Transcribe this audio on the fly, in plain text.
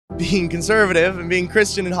being conservative and being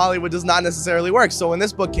Christian in Hollywood does not necessarily work. So when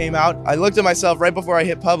this book came out, I looked at myself right before I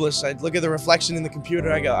hit publish. I'd look at the reflection in the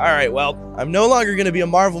computer. I go, all right, well, I'm no longer going to be a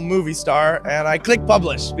Marvel movie star. And I click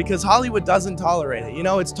publish because Hollywood doesn't tolerate it. You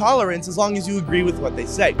know, it's tolerance as long as you agree with what they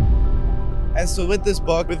say. And so with this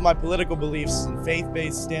book, with my political beliefs and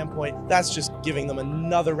faith-based standpoint, that's just giving them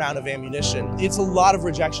another round of ammunition. It's a lot of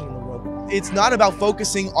rejection in the world. It's not about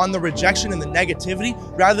focusing on the rejection and the negativity,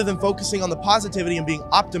 rather than focusing on the positivity and being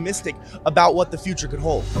optimistic about what the future could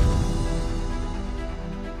hold.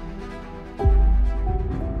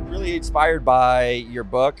 Really inspired by your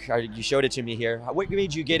book. You showed it to me here. What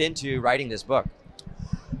made you get into writing this book?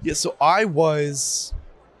 Yeah, so I was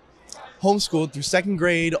homeschooled through second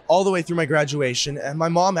grade all the way through my graduation, and my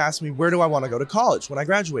mom asked me, where do I want to go to college when I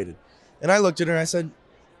graduated? And I looked at her and I said,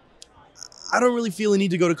 I don't really feel a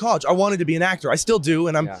need to go to college. I wanted to be an actor. I still do,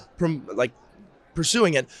 and I'm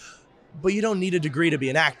pursuing it. But you don't need a degree to be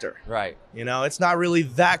an actor. Right. You know, it's not really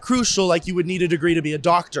that crucial like you would need a degree to be a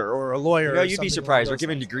doctor or a lawyer. You know, you'd be surprised. We're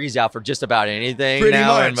giving degrees out for just about anything Pretty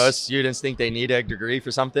now, much. And most students think they need a degree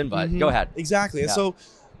for something, but go ahead. Exactly. And so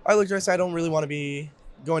I looked at her and said, I don't really want to be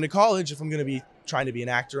going to college if I'm going to be trying to be an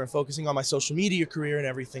actor and focusing on my social media career and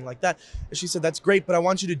everything like that. And she said, that's great, but I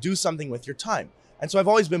want you to do something with your time. And so I've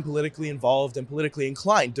always been politically involved and politically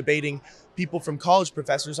inclined, debating people from college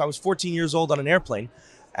professors. I was 14 years old on an airplane,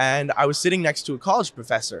 and I was sitting next to a college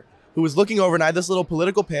professor who was looking over, and I had this little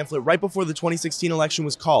political pamphlet right before the 2016 election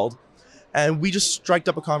was called, and we just striked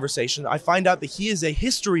up a conversation. I find out that he is a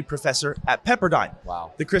history professor at Pepperdine,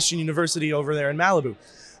 the Christian university over there in Malibu.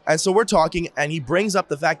 And so we're talking, and he brings up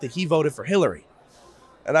the fact that he voted for Hillary.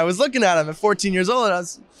 And I was looking at him at 14 years old, and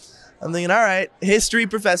I'm thinking, all right, history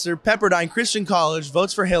professor, Pepperdine Christian College,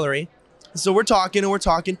 votes for Hillary. So we're talking,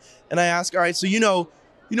 and I ask, all right, so you know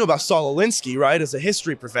about Saul Alinsky, right, as a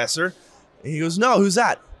history professor? And he goes, no, who's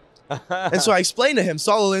that? And so I explained to him,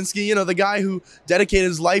 Saul Alinsky, you know, the guy who dedicated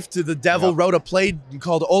his life to the devil, wrote a play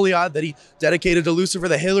called Oliad that he dedicated to Lucifer,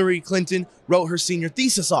 that Hillary Clinton wrote her senior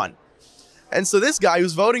thesis on. And so this guy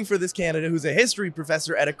who's voting for this candidate, who's a history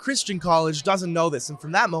professor at a Christian college, doesn't know this. And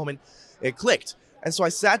from that moment, it clicked. And so I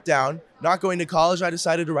sat down, not going to college, I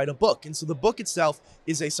decided to write a book. And so the book itself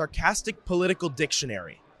is a sarcastic political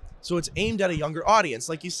dictionary. So it's aimed at a younger audience.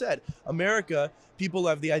 Like you said, America, people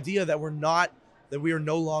have the idea that we are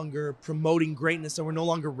no longer promoting greatness, and we're no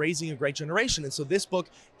longer raising a great generation. And so this book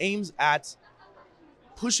aims at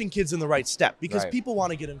pushing kids in the right step, because people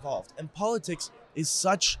want to get involved. And politics is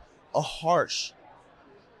such a harsh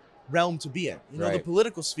realm to be in. You know, the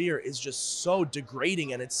political sphere is just so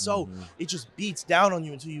degrading, and it's so, it just beats down on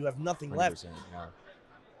you until you have nothing left.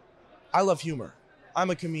 I love humor. I'm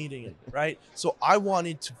a comedian, right? So I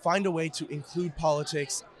wanted to find a way to include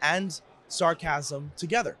politics and sarcasm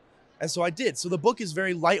together. And so I did. So the book is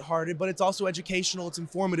very lighthearted, but it's also educational, it's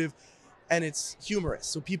informative, and it's humorous.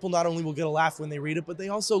 So people not only will get a laugh when they read it, but they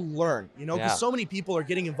also learn, you know, because so many people are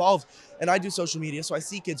getting involved. And I do social media, so I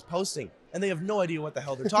see kids posting, and they have no idea what the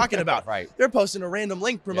hell they're talking about. They're posting a random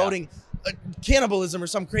link promoting cannibalism or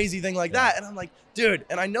some crazy thing like that. And I'm like, dude,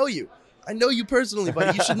 and I know you personally,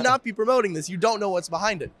 but you should not be promoting this. You don't know what's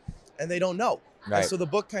behind it. And they don't know. And so the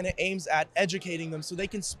book kind of aims at educating them so they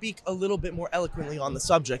can speak a little bit more eloquently on the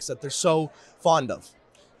subjects that they're so fond of.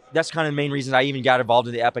 That's kind of the main reason I even got involved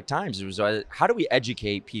in the Epic Times. It was how do we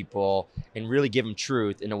educate people and really give them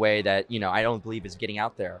truth in a way that, you know, I don't believe is getting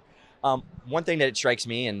out there. One thing that strikes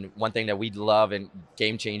me, and one thing that we love in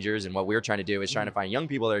Game Changers and what we're trying to do, is trying to find young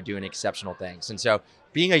people that are doing exceptional things. And so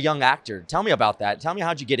being a young actor, tell me about that. Tell me,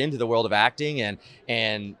 how'd you get into the world of acting,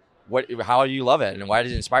 and how you love it and why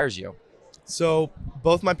it inspires you? So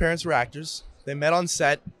both my parents were actors. They met on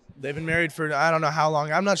set. They've been married for, I don't know how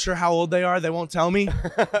long. I'm not sure how old they are. They won't tell me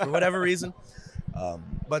for whatever reason.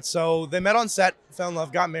 But so they met on set, fell in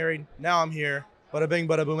love, got married. Now I'm here. Bada bing,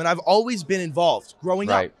 bada boom. And I've always been involved growing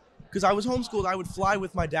up. Because I was homeschooled. I would fly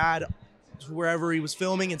with my dad to wherever he was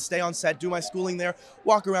filming and stay on set, do my schooling there,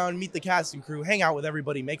 walk around, meet the cast and crew, hang out with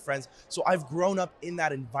everybody, make friends. So I've grown up in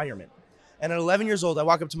that environment. And at 11 years old, I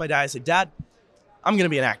walk up to my dad. I say, Dad, I'm going to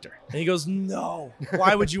be an actor. And he goes, no,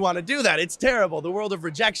 why would you want to do that? It's terrible. The world of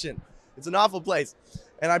rejection. It's an awful place.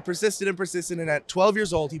 And I persisted and persisted. And at 12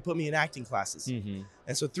 years old, he put me in acting classes.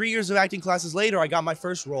 And so 3 years of acting classes later, I got my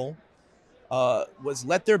first role, was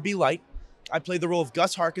Let There Be Light. I played the role of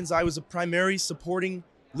Gus Harkins. I was a primary supporting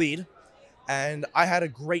lead, and I had a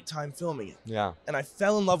great time filming it. And I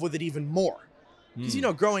fell in love with it even more. Because, you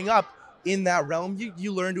know, growing up in that realm,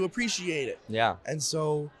 you learn to appreciate it. And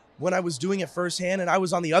so when I was doing it firsthand and I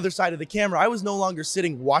was on the other side of the camera, I was no longer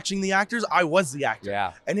sitting watching the actors, I was the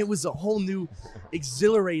actor. And it was a whole new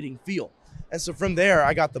exhilarating feel. And so from there,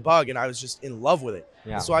 I got the bug and I was just in love with it.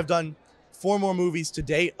 Yeah. And so I've done 4 more movies to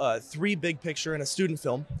date, 3 big picture and a student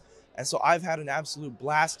film. And so I've had an absolute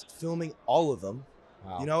blast filming all of them,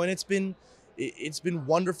 Wow. you know, and it's been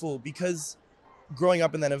wonderful because growing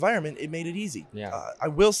up in that environment, it made it easy. Yeah. I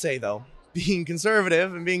will say though, being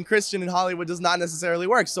conservative and being Christian in Hollywood does not necessarily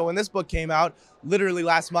work. So when this book came out, literally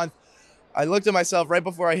last month, I looked at myself right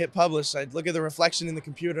before I hit publish. I'd look at the reflection in the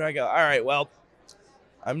computer. I go, all right, well,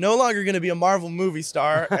 I'm no longer going to be a Marvel movie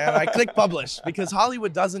star. And I click publish because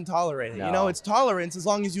Hollywood doesn't tolerate it. No. You know, it's tolerance as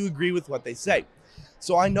long as you agree with what they say.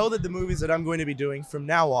 So I know that the movies that I'm going to be doing from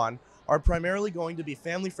now on are primarily going to be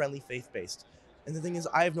family-friendly, faith-based. And the thing is,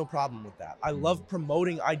 I have no problem with that. I love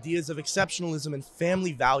promoting ideas of exceptionalism and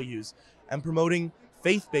family values and promoting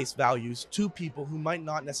faith-based values to people who might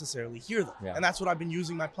not necessarily hear them. Yeah. And that's what I've been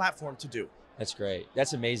using my platform to do. That's great.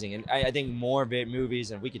 That's amazing. And I think more big movies,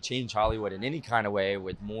 and we could change Hollywood in any kind of way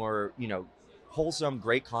with more, you know, wholesome,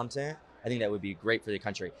 great content. I think that would be great for the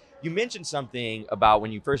country. You mentioned something about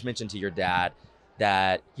when you first mentioned to your dad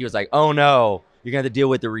that he was like, oh no, you're going to have to deal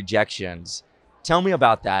with the rejections. Tell me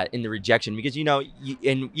about that in the rejection, because, you know,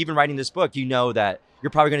 and even writing this book, you know that you're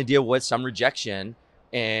probably going to deal with some rejection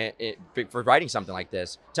and for writing something like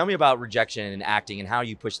this. Tell me about rejection and acting and how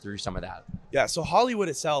you push through some of that. Yeah, so Hollywood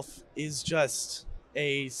itself is just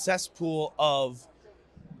a cesspool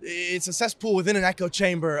it's a cesspool within an echo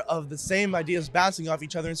chamber of the same ideas bouncing off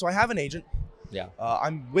each other. And so I have an agent. Yeah.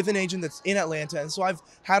 I'm with an agent that's in Atlanta. And so I've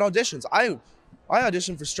had auditions. I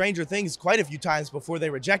auditioned for Stranger Things quite a few times before they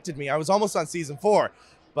rejected me. I was almost on season 4,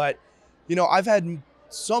 but you know, I've had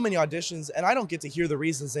so many auditions and I don't get to hear the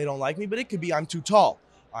reasons they don't like me, but it could be I'm too tall,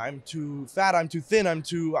 I'm too fat, I'm too thin,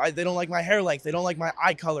 they don't like my hair length, they don't like my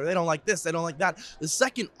eye color, they don't like this, they don't like that. The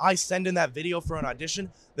second I send in that video for an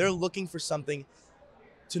audition, they're looking for something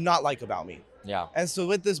to not like about me. Yeah. And so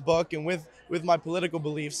with this book and with my political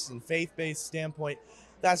beliefs and faith-based standpoint,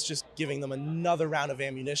 that's just giving them another round of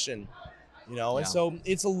ammunition, you know? And so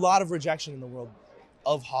it's a lot of rejection in the world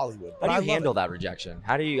of Hollywood. How do you handle that rejection?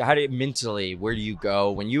 How do you mentally, where do you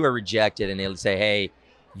go when you are rejected and they'll say, hey,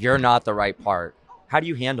 you're not the right part? How do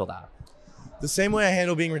you handle that? The same way I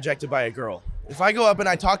handle being rejected by a girl. If I go up and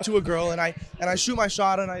I talk to a girl and I shoot my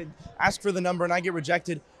shot and I ask for the number and I get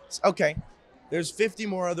rejected, okay, there's 50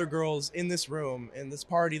 more other girls in this room, in this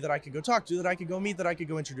party that I could go talk to, that I could go meet, that I could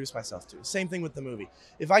go introduce myself to. Same thing with the movie.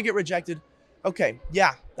 If I get rejected, okay,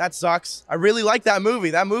 yeah, that sucks. I really like that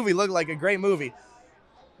movie. That movie looked like a great movie.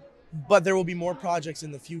 But there will be more projects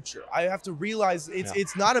in the future. I have to realize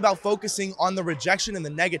it's not about focusing on the rejection and the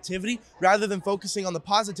negativity, rather than focusing on the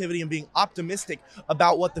positivity and being optimistic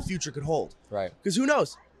about what the future could hold. Right. Because who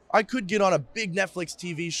knows? I could get on a big Netflix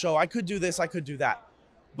TV show. I could do this, I could do that.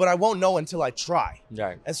 But I won't know until I try.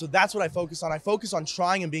 Right. And so that's what I focus on. I focus on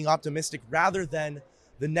trying and being optimistic rather than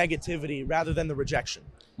the negativity, rather than the rejection.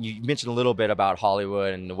 You mentioned a little bit about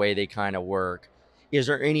Hollywood and the way they kind of work. Is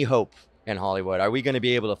there any hope in Hollywood? Are we going to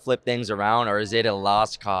be able to flip things around, or is it a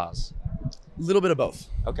lost cause? A little bit of both.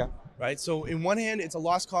 Okay. Right? So in one hand, it's a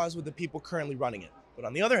lost cause with the people currently running it. But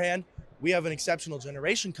on the other hand, we have an exceptional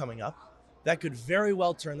generation coming up that could very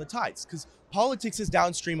well turn the tides, because politics is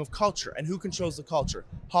downstream of culture. And who controls the culture?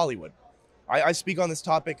 Hollywood. I speak on this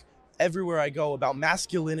topic everywhere I go about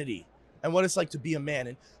masculinity and what it's like to be a man.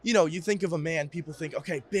 And you know, you think of a man, people think,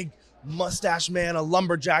 okay, big mustache man, a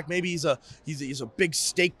lumberjack, maybe he's a big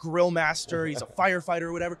steak grill master, he's a firefighter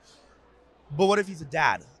or whatever. But what if he's a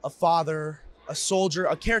dad, a father, a soldier,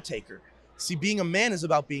 a caretaker? See, being a man is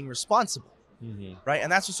about being responsible, right?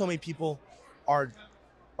 And that's what so many people are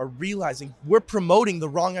realizing. We're promoting the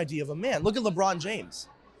wrong idea of a man. Look at LeBron James.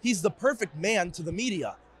 He's the perfect man to the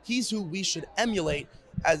media. He's who we should emulate.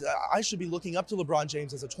 As I should be looking up to LeBron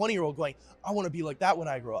James as a 20-year-old going, I want to be like that when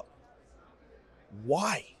I grow up.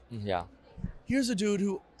 Why? Yeah. Here's a dude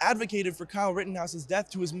who advocated for Kyle Rittenhouse's death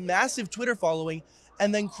to his massive Twitter following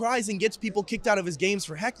and then cries and gets people kicked out of his games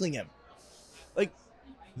for heckling him. Like,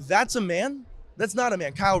 that's a man? That's not a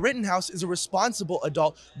man. Kyle Rittenhouse is a responsible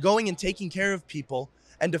adult going and taking care of people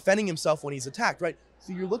and defending himself when he's attacked, right?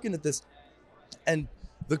 So you're looking at this, and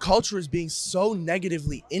the culture is being so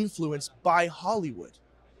negatively influenced by Hollywood.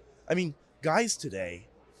 I mean, guys today,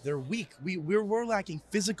 they're weak. We're lacking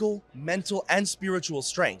physical, mental, and spiritual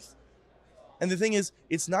strength. And the thing is,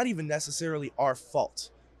 it's not even necessarily our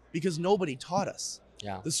fault, because nobody taught us.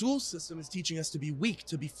 Yeah. The school system is teaching us to be weak,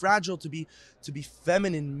 to be fragile, to be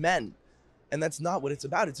feminine men. And that's not what it's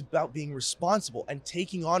about. It's about being responsible and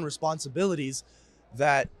taking on responsibilities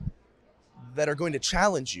that are going to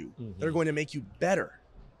challenge you, that are going to make you better.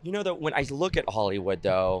 You know that when I look at Hollywood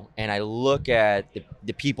though, and I look at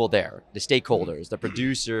the people there, the stakeholders, the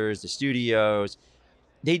producers, the studios,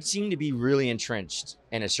 they seem to be really entrenched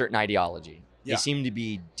in a certain ideology. They Yeah. seem to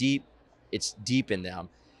be deep. It's deep in them.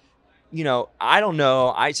 You know, I don't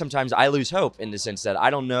know. Sometimes I lose hope in the sense that I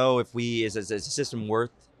don't know if we as a system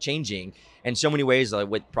worth changing in so many ways, like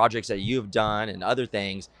with projects that you've done and other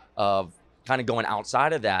things of kind of going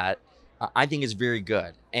outside of that. I think is very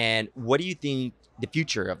good. And what do you think the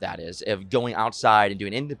future of that is, of going outside and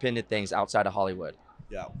doing independent things outside of Hollywood?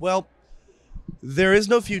 Yeah. Well, there is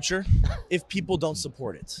no future if people don't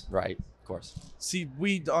support it. Right. Of course. See,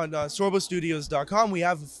 we on sorbostudios.com, we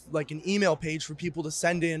have like an email page for people to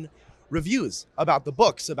send in reviews about the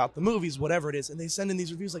books, about the movies, whatever it is. And they send in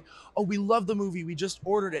these reviews like, oh, we love the movie. We just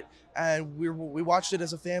ordered it and we watched it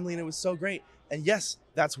as a family and it was so great. And yes,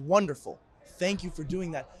 that's wonderful. Thank you for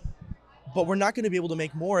doing that. But we're not going to be able to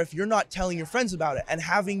make more if you're not telling your friends about it and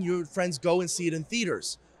having your friends go and see it in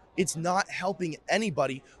theaters. It's not helping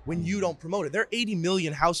anybody when you don't promote it. There are 80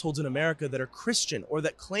 million households in America that are Christian or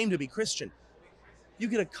that claim to be Christian. You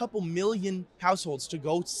get a couple million households to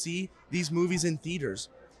go see these movies in theaters,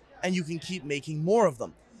 and you can keep making more of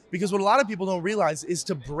them. Because what a lot of people don't realize is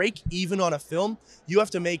to break even on a film, you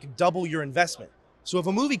have to make double your investment. So if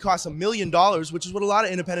a movie costs $1 million, which is what a lot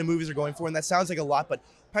of independent movies are going for, and that sounds like a lot, but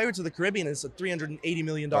Pirates of the Caribbean is a $380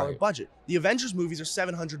 million budget. The Avengers movies are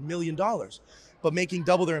 $700 million, but making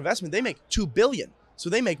double their investment, they make $2 billion. So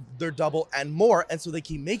they make their double and more, and so they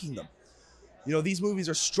keep making them. You know, these movies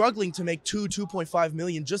are struggling to make $2.5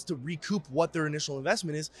 million just to recoup what their initial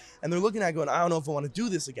investment is. And they're looking at going, I don't know if I want to do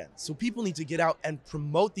this again. So people need to get out and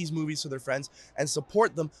promote these movies to their friends and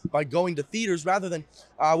support them by going to theaters rather than,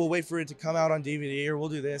 we'll wait for it to come out on DVD or we'll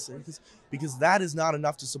do this. Because that is not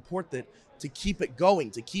enough to support that, to keep it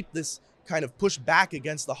going, to keep this kind of push back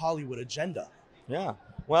against the Hollywood agenda. Yeah.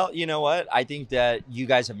 Well, you know what? I think that you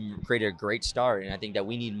guys have created a great start, and I think that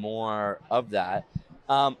we need more of that.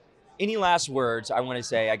 Any last words I want to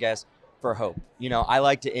say, I guess, for hope? You know, I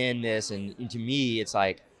like to end this, and to me, it's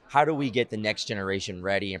like, how do we get the next generation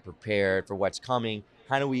ready and prepared for what's coming?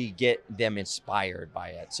 How do we get them inspired by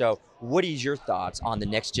it? So what is your thoughts on the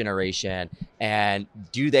next generation, and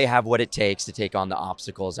do they have what it takes to take on the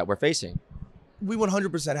obstacles that we're facing? We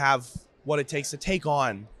 100% have what it takes to take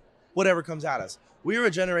on whatever comes at us. We are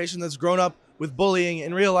a generation that's grown up with bullying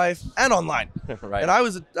in real life and online. Right. And I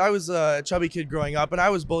was a chubby kid growing up, and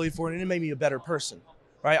I was bullied for it, and it made me a better person.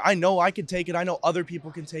 Right? I know I can take it. I know other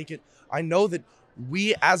people can take it. I know that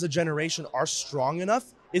we as a generation are strong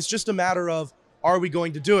enough. It's just a matter of, are we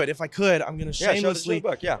going to do it? If I could, I'm going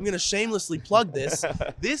to shamelessly plug this.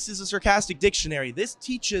 This is a sarcastic dictionary. This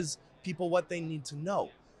teaches people what they need to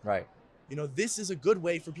know. Right. You know, this is a good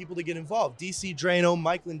way for people to get involved. DC Drano,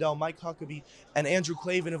 Mike Lindell, Mike Huckabee, and Andrew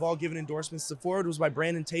Clavin have all given endorsements. The forward was by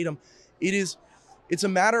Brandon Tatum. It's a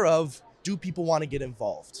matter of, do people want to get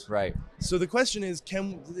involved? Right. So the question is,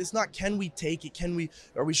 it's not can we take it?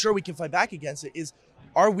 Are we sure we can fight back against it? Is,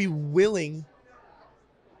 are we willing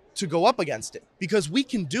to go up against it? Because we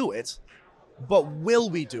can do it, but will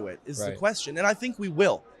we do it is the question. And I think we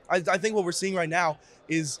will. I think what we're seeing right now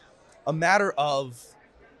is a matter of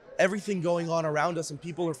everything going on around us, and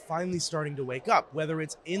people are finally starting to wake up, whether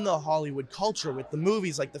it's in the Hollywood culture with the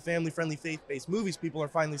movies, like the family-friendly, faith-based movies people are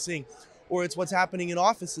finally seeing, or it's what's happening in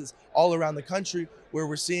offices all around the country where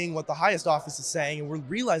we're seeing what the highest office is saying, and we're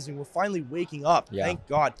realizing we're finally waking up. Yeah. Thank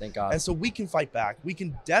God. Thank God. And so we can fight back. We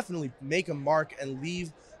can definitely make a mark and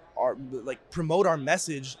promote our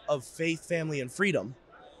message of faith, family, and freedom.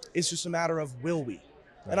 It's just a matter of, will we?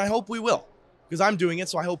 Right. And I hope we will, because I'm doing it,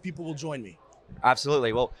 so I hope people will join me.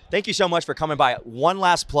 Absolutely. Well, thank you so much for coming by. One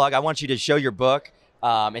last plug. I want you to show your book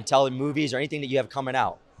and tell the movies or anything that you have coming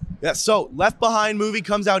out. Yeah, so Left Behind movie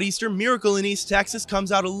comes out Easter. Miracle in East Texas comes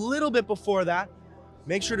out a little bit before that.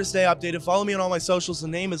 Make sure to stay updated. Follow me on all my socials. The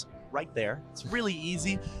name is right there. It's really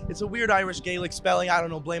easy. It's a weird Irish Gaelic spelling. I don't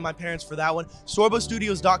know. Blame my parents for that one.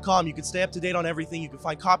 sorbostudios.com. You can stay up to date on everything. You can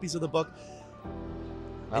find copies of the book.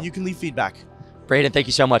 And you can leave feedback. Braeden, thank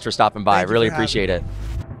you so much for stopping by. I really appreciate it.